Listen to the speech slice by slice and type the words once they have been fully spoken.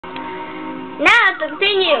Now let's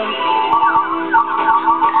continue.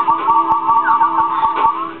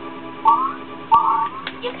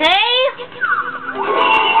 Okay.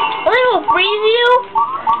 A little preview,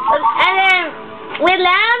 and then we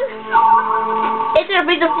land. It's gonna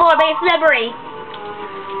freeze the floor, but it's slippery.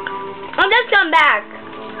 I'll just come back.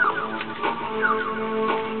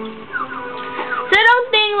 So I don't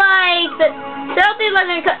think like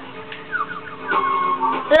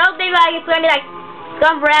it's gonna be like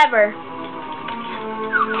gone forever.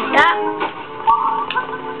 Yeah.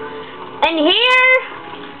 And here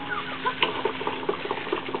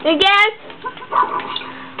you get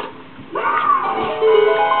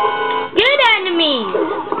good enemies.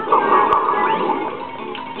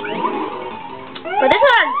 But this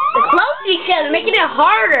one, the close to each other, making it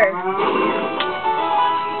harder.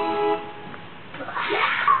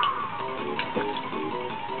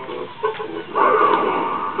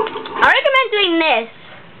 I recommend doing this.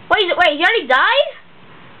 Wait, he already died?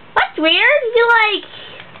 That's weird.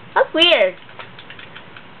 That's weird.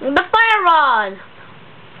 The fire rod.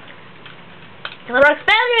 The works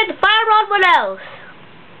failure, the fire rod, what else?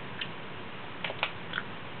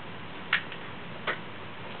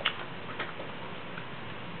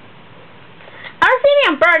 I don't see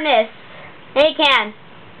me burn this. Yeah, you can.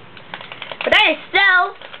 But that is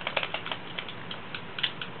stealth.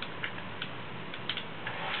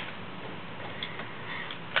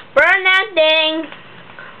 Burn that thing.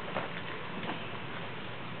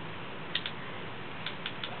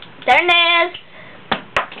 There it is.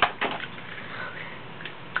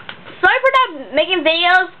 Sorry for not making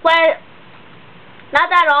videos, but not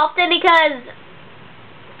that often because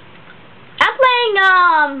I'm playing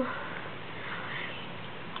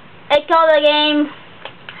it's called the game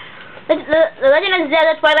The Legend of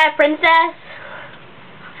Zelda Twilight Princess.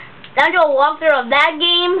 I'll do a walkthrough of that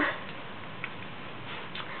game.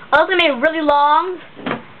 Also gonna be really long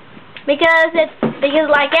because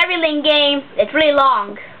like every Link game, it's really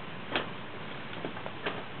long.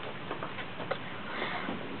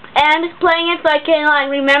 And I'm just playing it so I can like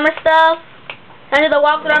remember stuff. And do the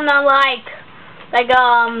walkthrough, I'm not like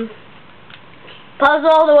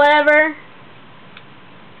puzzles or whatever.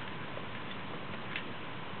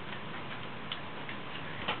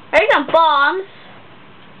 There's some bombs,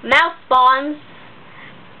 mouse bombs.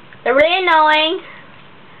 They're really annoying.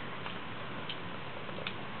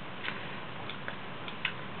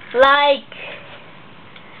 Like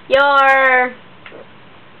your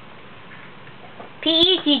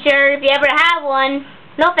PE teacher, if you ever have one.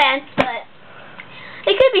 No offense, but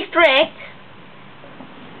it could be strict.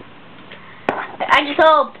 I just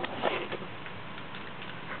hope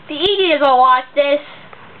the PE teachers will watch this.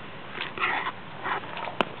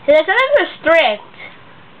 So sometimes they're strict.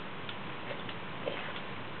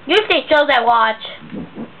 Usually shows I watch.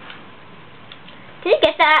 Can you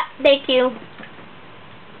get that? Thank you.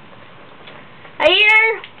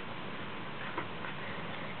 Here.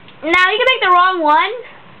 Now you can make the wrong one,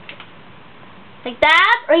 like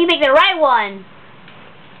that, or you make the right one.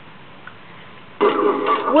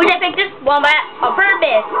 Would I pick this one on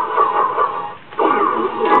purpose?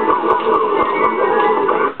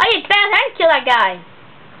 Oh, you fast! I didn't kill that guy.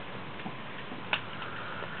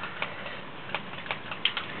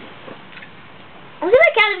 I'm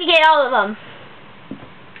gonna count if you get all of them.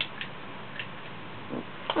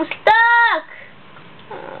 I'm stuck.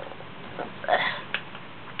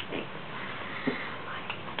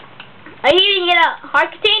 Are you can get a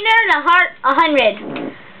heart container and a heart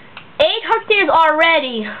 100. 8 heart containers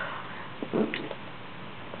already.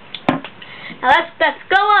 Now let's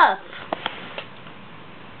go up.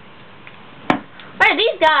 Where are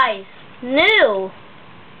these guys? New.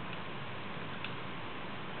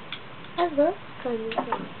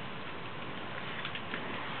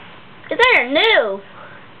 They're new.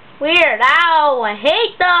 Weird. Ow, I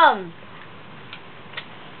hate them.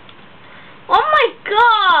 Oh my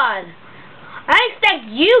god. I expect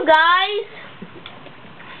you guys.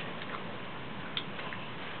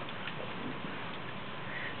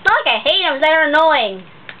 It's not like I hate them, they're annoying.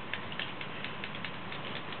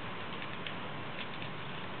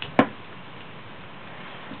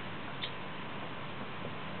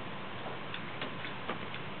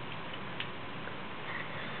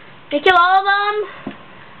 You kill all of them?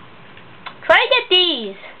 Try to get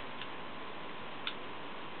these.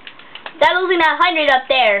 They're losing 100 up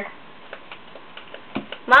there.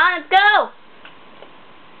 Come on, let's go.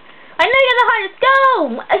 I know you got the heart. Let's go.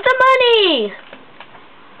 It's the money.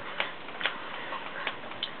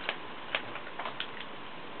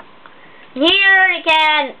 Here you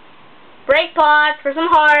can break pots for some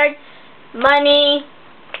hearts, money.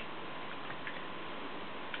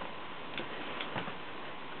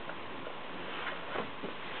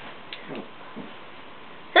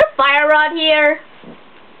 rod here?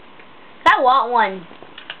 I want one.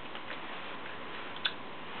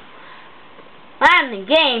 Not in the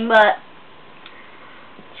game, but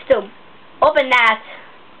still open that.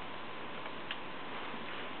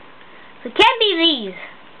 So it can't be these.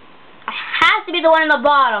 It has to be the one in the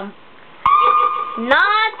bottom.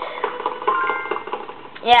 Not.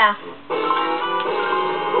 Yeah.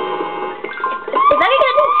 If I could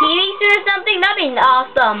get a TV suit or something, that'd be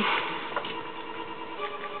awesome.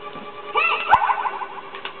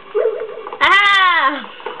 Ah!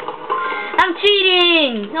 I'm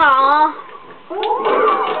cheating! Aww.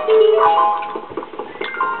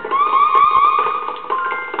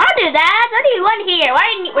 I'll do that. I need one here. Why do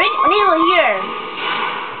I need one here?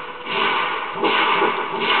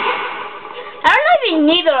 I don't know if you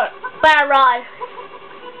need a fire rod.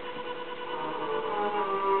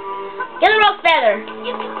 Get a rope feather.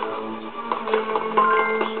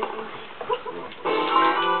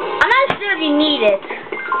 I'm not sure if you need it.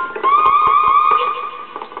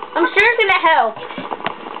 I'm sure it's gonna help.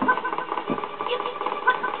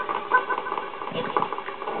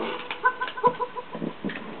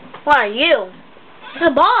 What are you? It's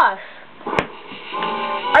the boss.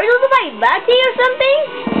 Are you looking like Betty or something?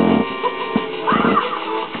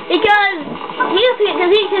 Because he's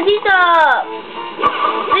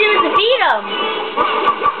we didn't defeat him.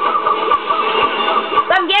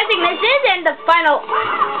 So I'm guessing this isn't the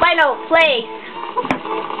final place.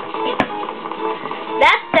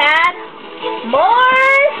 That's sad.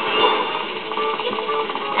 More.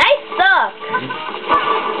 I suck.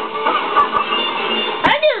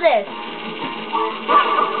 How do I do this?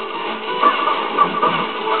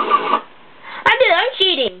 I'm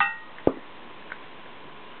cheating.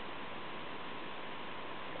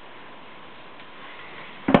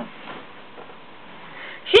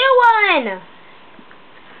 Shoot one.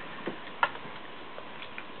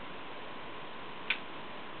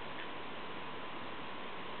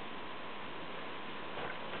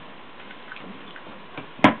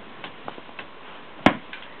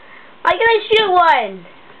 I'm gonna shoot one.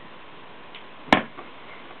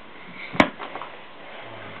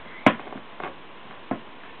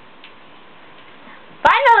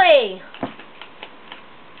 Finally!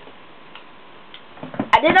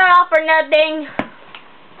 I did not offer nothing.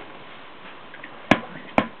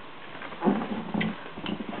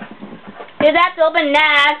 You have to open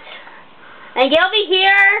that and get over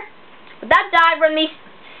here without dying from these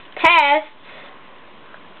tests.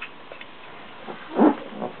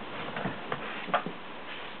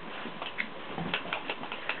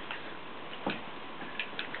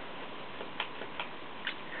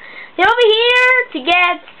 Get over here to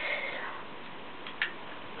get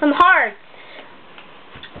some hearts.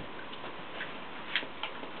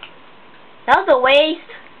 That was a waste.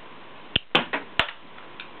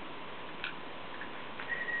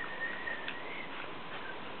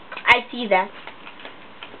 I see that.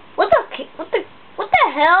 What the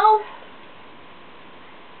hell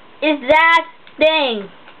is that thing?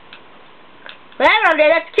 Whatever,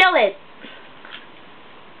 let's kill it.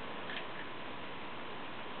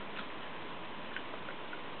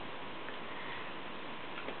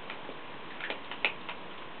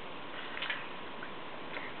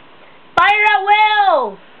 Fire at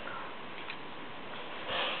will!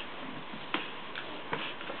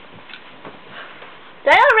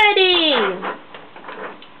 Die already!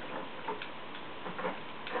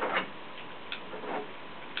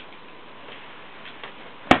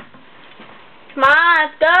 Come on,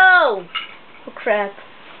 let's go! Oh crap.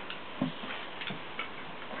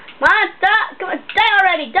 Come on, stop! Come on, die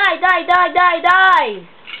already! Die!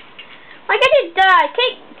 Why can't you die?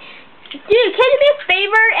 Dude, can you do me a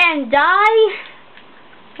favor and die?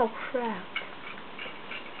 Oh crap.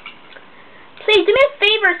 Please, do me a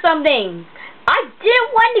favor or something. I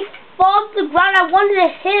didn't want to fall to the ground. I wanted to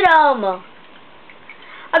hit him.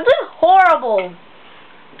 I'm doing horrible.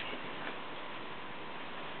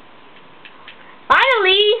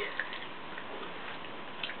 Finally.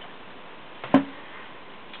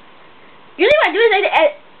 Usually when I do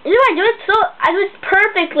it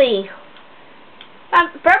perfectly. I'm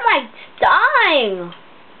like dying.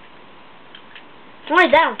 Why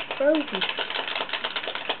that? I'm frozen.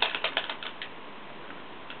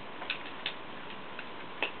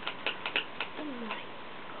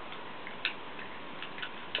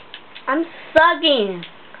 I'm sucking.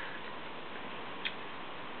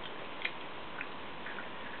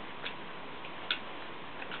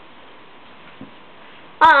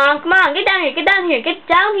 Come on, get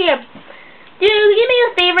down here. Dude, give me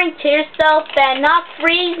a favor and kill yourself and not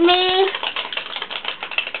freeze me.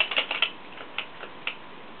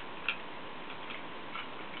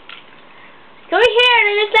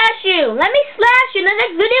 let me slash you. Let me slash you in the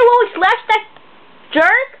next video.